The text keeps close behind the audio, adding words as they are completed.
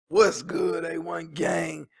What's good, A1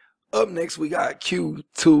 gang? Up next, we got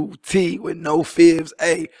Q2T with no fibs.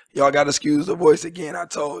 Hey, y'all got to excuse the voice again. I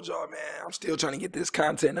told y'all, man, I'm still trying to get this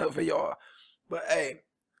content up for y'all. But hey,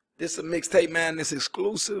 this is a mixtape, man. This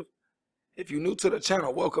exclusive. If you're new to the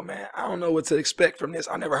channel, welcome, man. I don't know what to expect from this.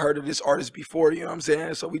 I never heard of this artist before, you know what I'm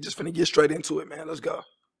saying? So we just finna get straight into it, man. Let's go.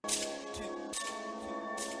 It's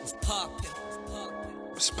poppin'.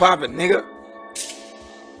 What's poppin', nigga?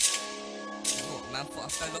 Oh, man, thought I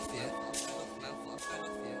fell off, yeah.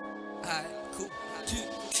 Alright, cool.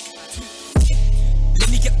 Let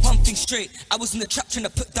me get one thing straight. I was in the trap trying to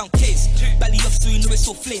put down case. Belly off so you know it's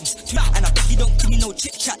all flames. And I bet you don't give me no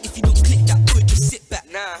chit chat. If you don't click that, boy, just sit back.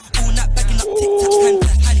 All night bagging up tic-tac,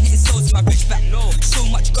 hand hitting souls in my rich back. So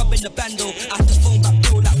much grub in the bando. I had to phone back,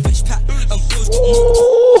 bro, like rich pack. And bros got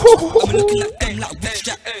more. I'm looking at them like rich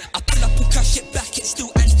jack. I pull up and crash it back. It's still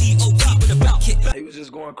NDOT with a bracket. He was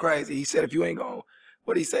just going crazy. He said if you ain't gonna,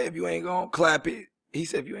 what'd he say? If you ain't gonna clap it. He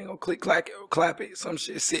said if you ain't gonna clap it, some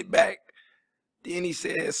shit, sit back. Then he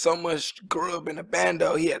said so much grub in the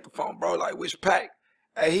bando. He had the phone, bro, like which pack?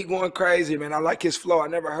 Hey, he going crazy, man. I like his flow. I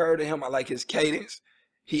never heard of him. I like his cadence.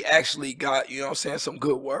 He actually got, you know what I'm saying, some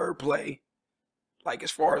good wordplay. Like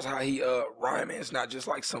as far as how he rhyming, it's not just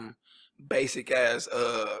like some basic ass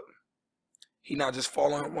he not just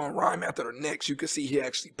following one rhyme after the next. You can see he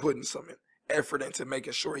actually putting some effort into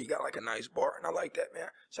making sure he got like a nice bar. And I like that, man.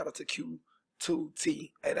 Shout out to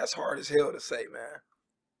Q2T. Hey, that's hard as hell to say, man.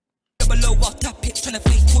 Below, I'll tap it, tryna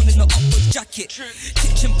think corn in the upward jacket.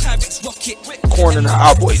 Kitchen Paris rocket. Corn in the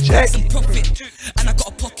outboy jacket. And I got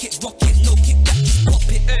a pocket rocket, no kickback, just pop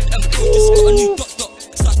it. And bro just got a new dot.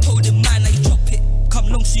 So I told him, man, now you drop it. Come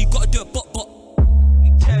long, so you gotta do a bot.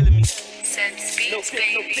 You telling me? No fibs.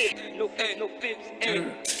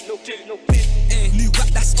 New rap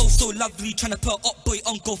that's oh so lovely. Tryna put up boy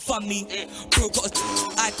on GoFundMe. Bro got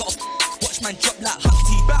I got watch man drop like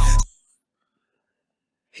Humpty.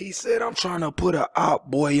 He said, I'm trying to put a op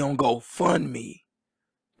boy on GoFundMe.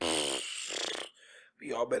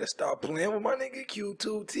 Y'all better stop playing with my nigga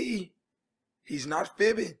Q2T. He's not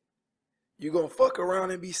fibbing. You gonna fuck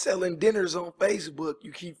around and be selling dinners on Facebook.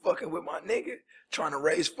 You keep fucking with my nigga. Trying to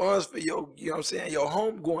raise funds for your, you know what I'm saying, your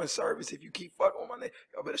homegoing service. If you keep fucking with my nigga,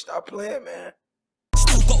 y'all better stop playing, man.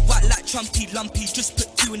 Still got white like Trumpy, lumpy, just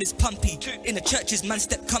put two in his pumpy. In the churches, man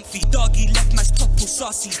step comfy. Doggy left man's top all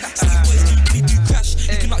saucy. See boys do crash.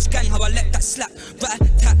 You can ask gang how I let that slap. Rat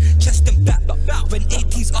tat, chest and back. When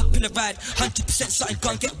 80's up in the ride, 100% something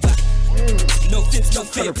gon' get back. No fibs, no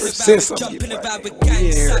fibs. Jump in the ride with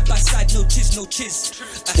gangs, side by side, no chiz.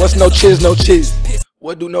 What's no chiz?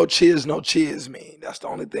 What do no chiz mean? That's the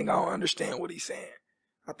only thing I don't understand what he's saying.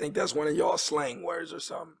 I think that's one of y'all slang words or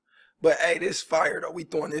something. But hey, this fire though. We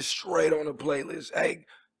throwing this straight on the playlist. Hey,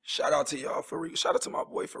 shout out to y'all shout out to my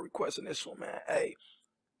boy for requesting this one, man. Hey,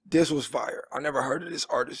 this was fire. I never heard of this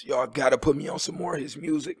artist. Y'all gotta put me on some more of his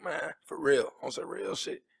music, man. For real. On some real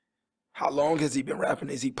shit. How long has he been rapping?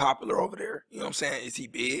 Is he popular over there? You know what I'm saying? Is he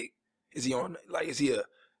big? Is he on, like, is he a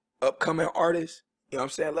upcoming artist? You know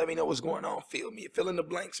what I'm saying? Let me know what's going on. Fill in the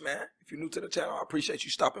blanks, man. If you're new to the channel, I appreciate you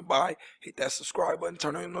stopping by. Hit that subscribe button.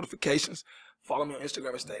 Turn on your notifications. Follow me on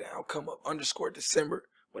Instagram and stay down. Come up _December.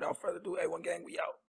 Without further ado, A1 gang, we out.